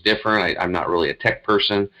online. It was different. I'm not really a tech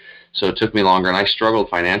person, so it took me longer, and I struggled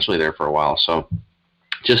financially there for a while. So,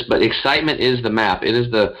 but excitement is the map. It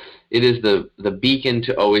is the beacon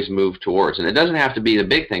to always move towards. And it doesn't have to be the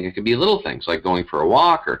big thing. It could be little things like going for a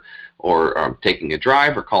walk or taking a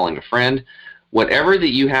drive or calling a friend. Whatever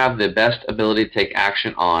that you have the best ability to take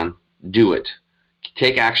action on, do it.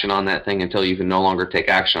 Take action on that thing until you can no longer take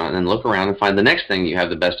action on it. And then look around and find the next thing you have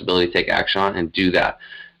the best ability to take action on and do that.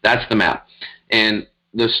 That's the map. And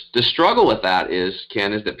the struggle with that is,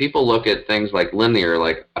 Ken, is that people look at things like linear.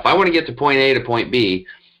 Like if I want to get to point A to point B,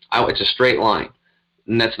 it's a straight line.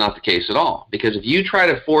 And that's not the case at all. Because if you try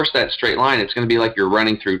to force that straight line, it's going to be like you're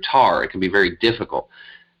running through tar. It can be very difficult.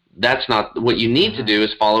 That's not what you need to do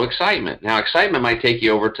is follow excitement. Now, excitement might take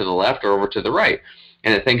you over to the left or over to the right.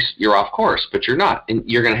 And it thinks you're off course, but you're not. And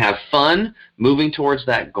you're going to have fun moving towards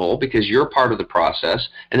that goal because you're part of the process.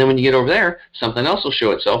 And then when you get over there, something else will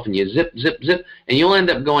show itself and you zip, zip, zip. And you'll end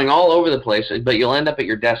up going all over the place, but you'll end up at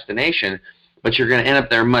your destination. But you're going to end up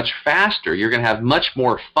there much faster. You're going to have much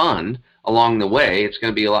more fun along the way. It's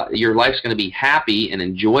going to be your life's going to be happy and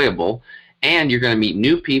enjoyable, and you're going to meet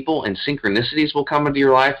new people, and synchronicities will come into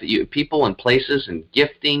your life, people and places and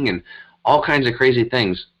gifting and all kinds of crazy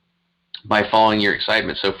things by following your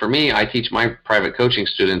excitement. So for me, I teach my private coaching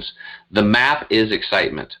students, the map is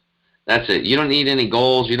excitement. That's it. You don't need any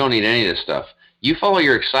goals. You don't need any of this stuff. You follow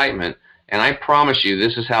your excitement, and I promise you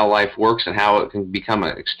this is how life works and how it can become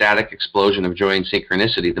an ecstatic explosion of joy and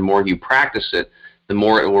synchronicity. The more you practice it, the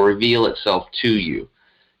more it will reveal itself to you.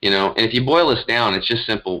 And if you boil this down, it's just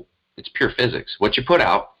simple. It's pure physics. What you put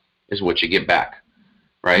out is what you get back,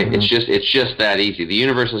 right? It's just that easy. The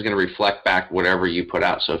universe is going to reflect back whatever you put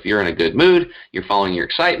out. So if you're in a good mood, you're following your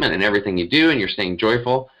excitement and everything you do, and you're staying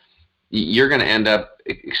joyful, you're going to end up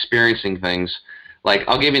experiencing things. Like,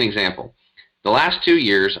 I'll give you an example. The last 2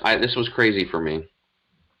 years, this was crazy for me.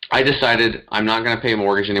 I decided I'm not going to pay a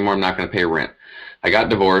mortgage anymore. I'm not going to pay rent. I got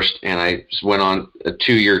divorced, and I just went on a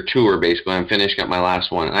 2-year tour, basically. I'm finished, got my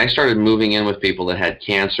last one. And I started moving in with people that had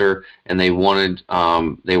cancer, and they wanted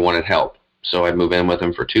help. So I'd move in with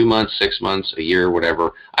them for 2 months, 6 months, a year,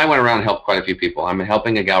 whatever. I went around and helped quite a few people. I'm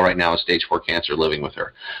helping a gal right now with stage 4 cancer, living with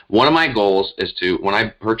her. One of my goals is to, when I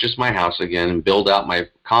purchase my house again and build out my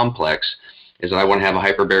complex, is that I want to have a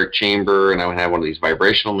hyperbaric chamber, and I want to have one of these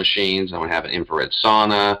vibrational machines, and I want to have an infrared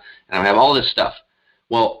sauna, and I want to have all this stuff.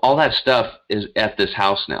 Well, all that stuff is at this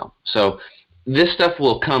house now. So this stuff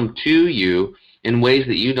will come to you in ways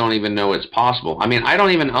that you don't even know it's possible. I mean, I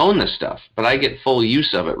don't even own this stuff, but I get full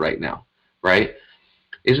use of it right now, right?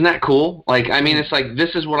 Isn't that cool? It's like,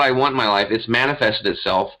 this is what I want in my life. It's manifested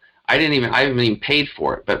itself. I haven't even paid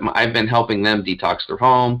for it, but I've been helping them detox their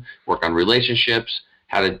home, work on relationships,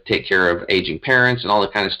 how to take care of aging parents, and all the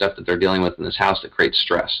kind of stuff that they're dealing with in this house that creates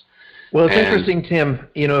stress. Well, it's interesting, Tim,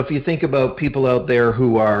 if you think about people out there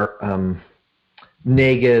who are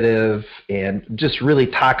negative and just really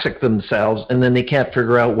toxic themselves, and then they can't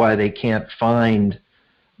figure out why they can't find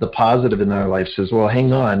the positive in their life, says, well,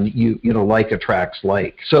 hang on, like attracts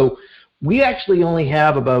like. So we actually only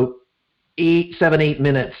have about 7-8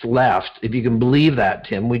 minutes left, if you can believe that,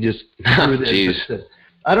 Tim. We just threw this.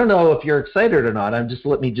 I don't know if you're excited or not.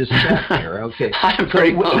 Let me just check here. Okay. I'm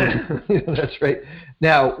pretty pumped. That's right.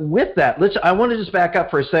 Now, with that, I want to just back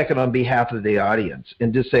up for a second on behalf of the audience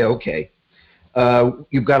and just say, okay,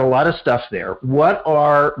 you've got a lot of stuff there. What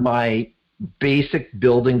are my basic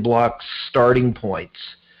building blocks, starting points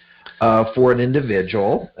for an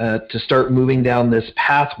individual to start moving down this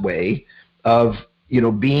pathway of,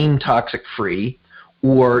 being toxic free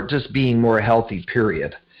or just being more healthy,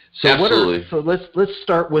 period? So Absolutely. Let's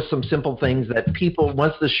start with some simple things that people,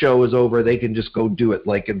 once the show is over, they can just go do it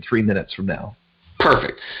like in 3 minutes from now.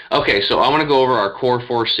 Perfect. Okay, so I want to go over our core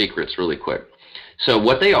 4 secrets really quick. So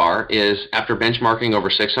what they are is, after benchmarking over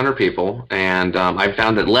 600 people, and I've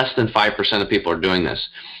found that less than 5% of people are doing this.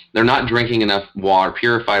 They're not drinking enough water,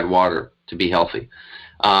 purified water, to be healthy.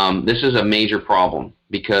 This is a major problem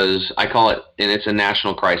because I call it, and it's a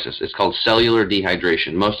national crisis, it's called cellular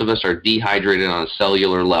dehydration. Most of us are dehydrated on a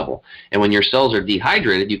cellular level. And when your cells are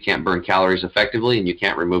dehydrated, you can't burn calories effectively and you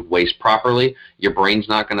can't remove waste properly. Your brain's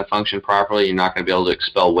not going to function properly. You're not going to be able to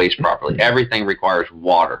expel waste properly. Everything requires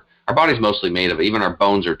water. Our body's mostly made of it. Even our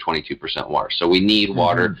bones are 22% water. So we need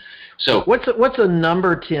water. Mm-hmm. So what's a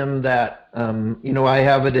number, Tim, that, I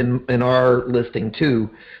have it in our listing too,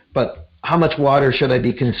 but how much water should I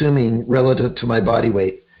be consuming relative to my body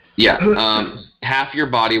weight? Yeah, half your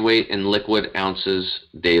body weight in liquid ounces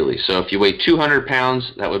daily. So if you weigh 200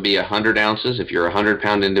 pounds, that would be 100 ounces. If you're a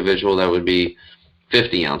 100-pound individual, that would be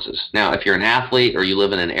 50 ounces. Now, if you're an athlete or you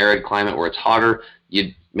live in an arid climate where it's hotter,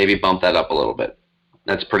 you'd maybe bump that up a little bit.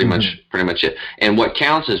 That's pretty much it. And what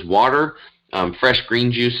counts is water, fresh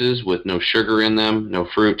green juices with no sugar in them, no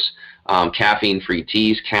fruits, caffeine-free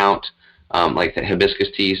teas count. Like the hibiscus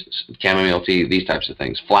teas, chamomile tea, these types of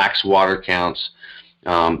things. Flax water counts.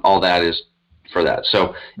 All that is for that.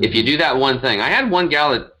 So if you do that one thing, I had one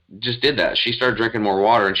gal that just did that. She started drinking more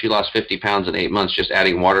water, and she lost 50 pounds in 8 months just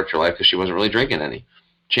adding water to her life because she wasn't really drinking any.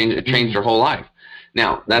 It changed her whole life.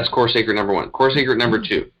 Now, that's core secret number 1. Core secret number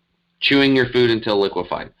 2, chewing your food until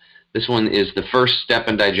liquefied. This one is the first step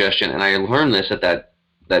in digestion, and I learned this at that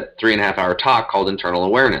 3.5-hour talk called Internal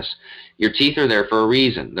Awareness. Your teeth are there for a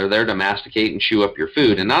reason. They're there to masticate and chew up your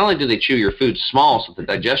food. And not only do they chew your food small so the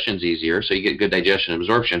digestion's easier, so you get good digestion and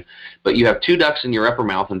absorption, but you have 2 ducts in your upper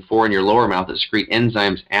mouth and 4 in your lower mouth that secrete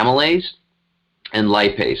enzymes amylase and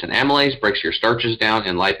lipase. And amylase breaks your starches down,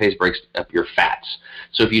 and lipase breaks up your fats.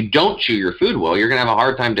 So if you don't chew your food well, you're going to have a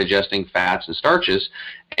hard time digesting fats and starches,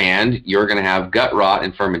 and you're going to have gut rot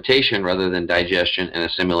and fermentation rather than digestion and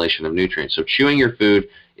assimilation of nutrients. So chewing your food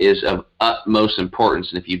is of utmost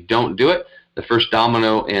importance, and if you don't do it, the first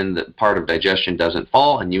domino in the part of digestion doesn't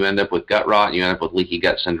fall, and you end up with gut rot, and you end up with leaky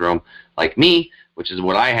gut syndrome like me, which is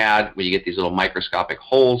what I had, where you get these little microscopic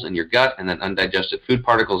holes in your gut, and then undigested food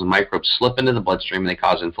particles and microbes slip into the bloodstream, and they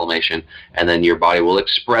cause inflammation, and then your body will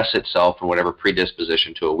express itself in whatever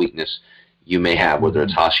predisposition to a weakness you may have, whether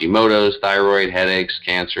it's Hashimoto's, thyroid, headaches,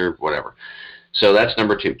 cancer, whatever. So that's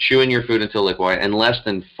number 2, chewing your food until liquefied, and less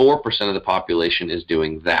than 4% of the population is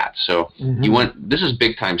doing that. So this is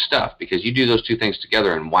big time stuff, because you do those 2 things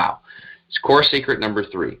together and wow. It's core secret number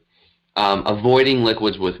 3, avoiding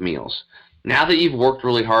liquids with meals. Now that you've worked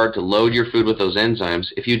really hard to load your food with those enzymes,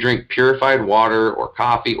 if you drink purified water or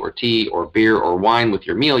coffee or tea or beer or wine with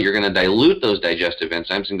your meal, you're going to dilute those digestive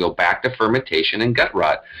enzymes and go back to fermentation and gut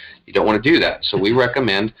rot. You don't want to do that. So we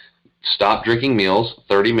recommend stop drinking meals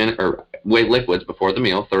 30 minutes or wait liquids before the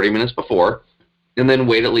meal 30 minutes before, and then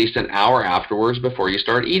wait at least an hour afterwards before you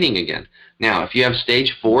start eating again. Now, if you have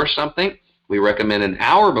stage 4 something, we recommend an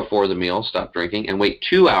hour before the meal stop drinking and wait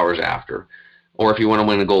 2 hours after. Or if you want to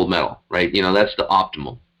win a gold medal, right? That's the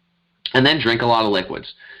optimal. And then drink a lot of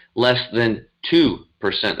liquids. Less than 2%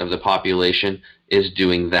 of the population is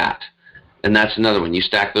doing that. And that's another one. You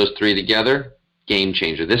stack those 3 together, game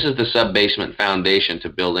changer. This is the sub-basement foundation to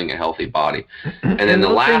building a healthy body. And then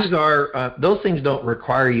those things don't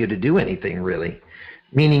require you to do anything really,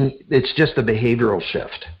 meaning it's just a behavioral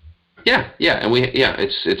shift. Yeah, and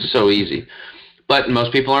it's so easy. But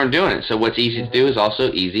most people aren't doing it. So what's easy to do is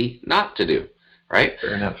also easy not to do, right?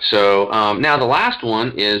 Fair enough. So now the last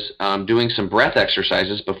one is doing some breath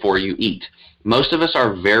exercises before you eat. Most of us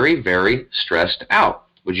are very, very stressed out.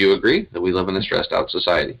 Would you agree that we live in a stressed out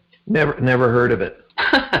society? Never heard of it.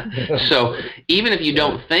 So even if you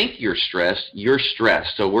don't think you're stressed, you're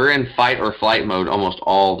stressed. So we're in fight or flight mode almost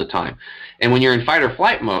all the time. And when you're in fight or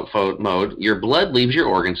flight mode, your blood leaves your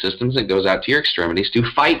organ systems and goes out to your extremities to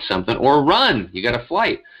fight something or run. You got to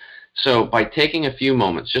flight. So by taking a few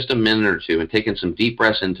moments, just a minute or 2, and taking some deep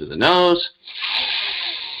breaths into the nose,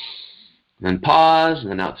 and then pause,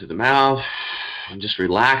 and then out through the mouth, and just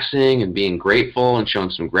relaxing and being grateful and showing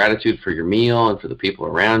some gratitude for your meal and for the people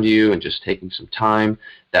around you, and just taking some time,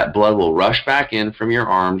 that blood will rush back in from your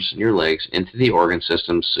arms and your legs into the organ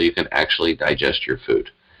systems so you can actually digest your food.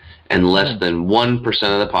 And less than 1%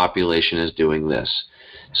 of the population is doing this.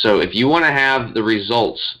 So if you want to have the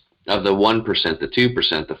results of the 1%, the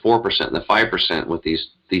 2%, the 4%, and the 5% with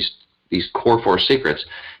these core 4 secrets,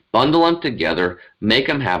 bundle them together, make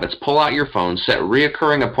them habits, pull out your phone, set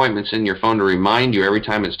reoccurring appointments in your phone to remind you every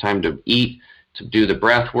time it's time to eat, to do the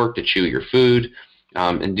breath work, to chew your food,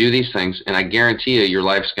 and do these things, and I guarantee you your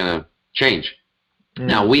life's going to change.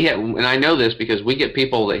 Now, and I know this because we get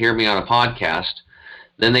people that hear me on a podcast,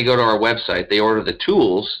 then they go to our website, they order the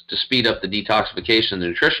tools to speed up the detoxification and the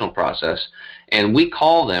nutritional process, and we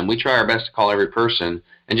call them, we try our best to call every person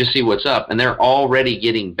and just see what's up, and they're already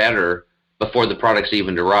getting better before the product's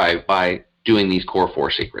even derived by doing these core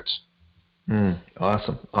 4 secrets.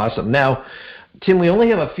 Awesome. Now, Tim, we only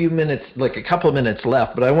have a few minutes, like a couple of minutes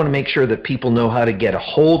left, but I want to make sure that people know how to get a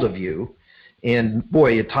hold of you. And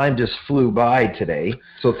boy, your time just flew by today.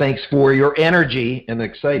 So thanks for your energy and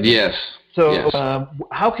excitement. Yes. So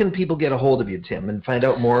how can people get a hold of you, Tim, and find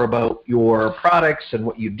out more about your products and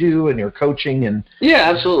what you do and your coaching? And yeah,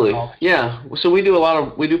 absolutely. Yeah. So we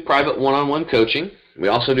do private one-on-one coaching. We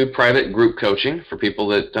also do private group coaching for people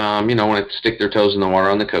that want to stick their toes in the water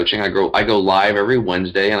on the coaching. I go live every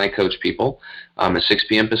Wednesday and I coach people at 6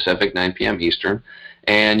 p.m. Pacific, 9 p.m. Eastern.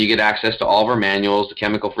 And you get access to all of our manuals, the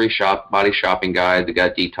chemical-free body shopping guide, the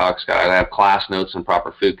gut detox guide. I have class notes on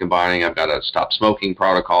proper food combining. I've got a stop smoking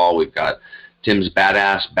protocol. We've got Tim's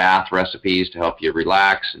badass bath recipes to help you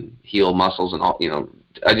relax and heal muscles and all.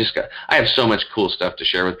 I have so much cool stuff to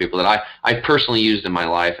share with people that I personally used in my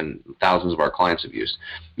life and thousands of our clients have used.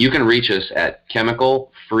 You can reach us at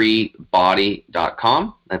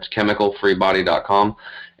chemicalfreebody.com. That's chemicalfreebody.com.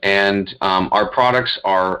 And our products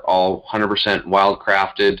are all 100% wild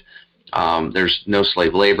crafted. There's no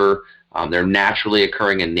slave labor. They're naturally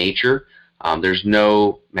occurring in nature. There's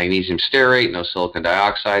no magnesium stearate, no silicon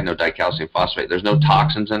dioxide, no dicalcium phosphate. There's no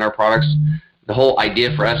toxins in our products. The whole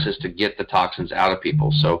idea for us is to get the toxins out of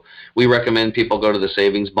people. So we recommend people go to the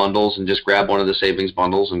savings bundles and just grab one of the savings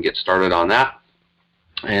bundles and get started on that.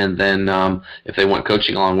 And then if they want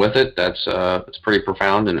coaching along with it, it's pretty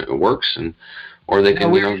profound and it works. Or they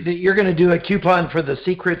can. You're going to do a coupon for the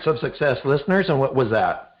Secrets of Success listeners, and what was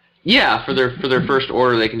that? Yeah, for their first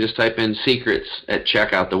order, they can just type in secrets at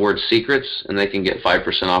checkout, the word secrets, and they can get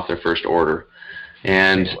 5% off their first order.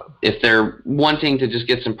 And if they're wanting to just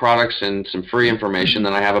get some products and some free information,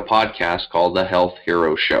 then I have a podcast called The Health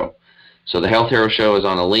Hero Show. So The Health Hero Show is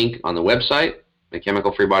on a link on the website,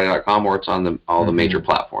 chemicalfreebody.com, or it's on all the major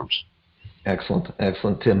platforms. Excellent,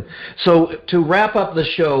 Tim. So to wrap up the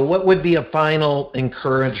show, what would be a final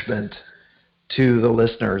encouragement to the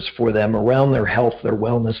listeners for them around their health, their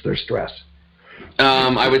wellness, their stress?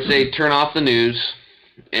 I would say turn off the news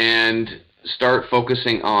and start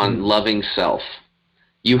focusing on loving self.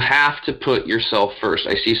 You have to put yourself first.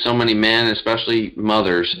 I see so many men, especially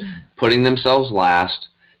mothers, putting themselves last,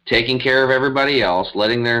 taking care of everybody else,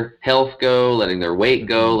 letting their health go, letting their weight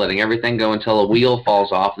go, letting everything go until a wheel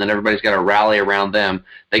falls off, and then everybody's got to rally around them.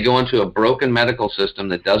 They go into a broken medical system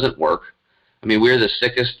that doesn't work. I mean, we're the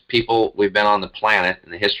sickest people we've been on the planet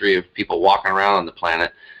in the history of people walking around on the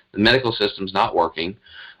planet. The medical system's not working.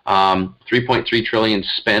 3.3 trillion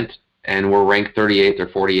spent, and we're ranked 38th or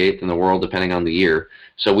 48th in the world, depending on the year.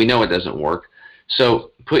 So we know it doesn't work.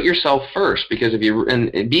 So put yourself first,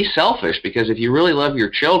 and be selfish, because if you really love your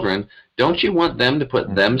children, don't you want them to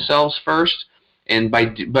put themselves first? And by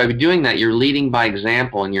doing that, you're leading by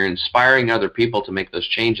example, and you're inspiring other people to make those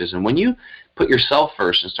changes. And when you put yourself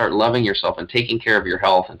first and start loving yourself and taking care of your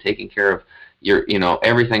health and taking care of your,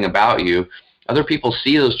 everything about you, other people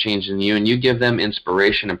see those changes in you, and you give them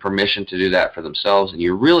inspiration and permission to do that for themselves, and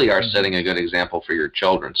you really are setting a good example for your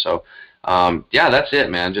children. So that's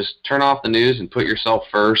it, man. Just turn off the news and put yourself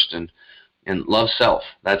first and love self.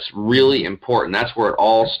 That's really important. That's where it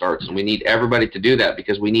all starts. And we need everybody to do that,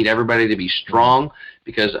 because we need everybody to be strong,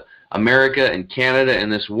 because America and Canada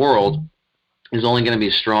and this world is only going to be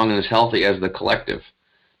as strong and as healthy as the collective.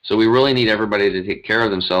 So we really need everybody to take care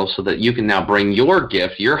of themselves so that you can now bring your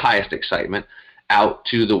gift, your highest excitement, out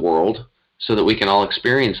to the world so that we can all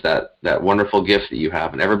experience that wonderful gift that you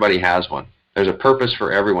have. And everybody has one. There's a purpose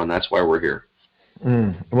for everyone. That's why we're here.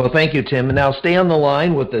 Well, thank you, Tim. And now stay on the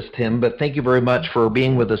line with us, Tim, but thank you very much for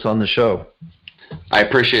being with us on the show. I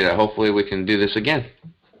appreciate it. Hopefully we can do this again.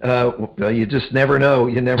 You just never know.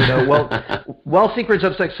 You never know. Well, Secrets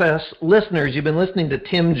of Success listeners, you've been listening to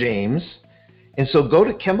Tim James. And so go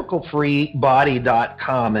to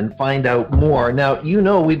chemicalfreebody.com and find out more. Now,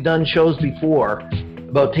 we've done shows before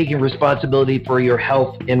about taking responsibility for your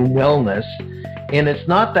health and wellness. And it's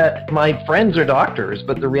not that my friends are doctors,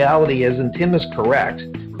 but the reality is, and Tim is correct,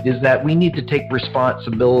 is that we need to take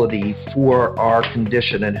responsibility for our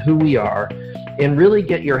condition and who we are, and really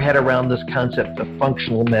get your head around this concept of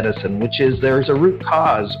functional medicine, which is there's a root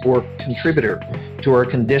cause or contributor to our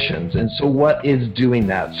conditions. And so what is doing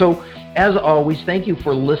that? So as always, thank you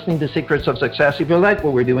for listening to Secrets of Success. If you like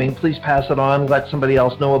what we're doing, please pass it on, let somebody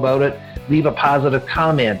else know about it, leave a positive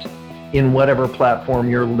comment in whatever platform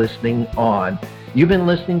you're listening on. You've been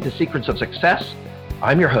listening to Secrets of Success.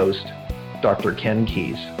 I'm your host, Dr. Ken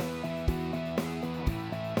Keys.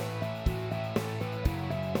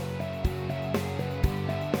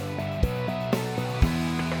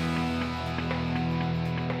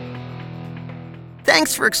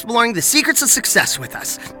 Thanks for exploring the secrets of success with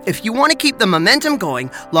us. If you want to keep the momentum going,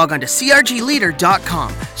 log on to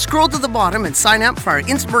crgleader.com. Scroll to the bottom and sign up for our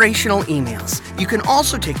inspirational emails. You can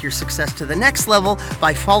also take your success to the next level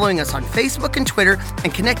by following us on Facebook and Twitter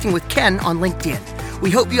and connecting with Ken on LinkedIn. We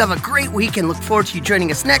hope you have a great week and look forward to you joining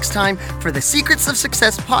us next time for the Secrets of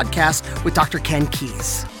Success podcast with Dr. Ken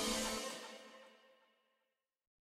Keys.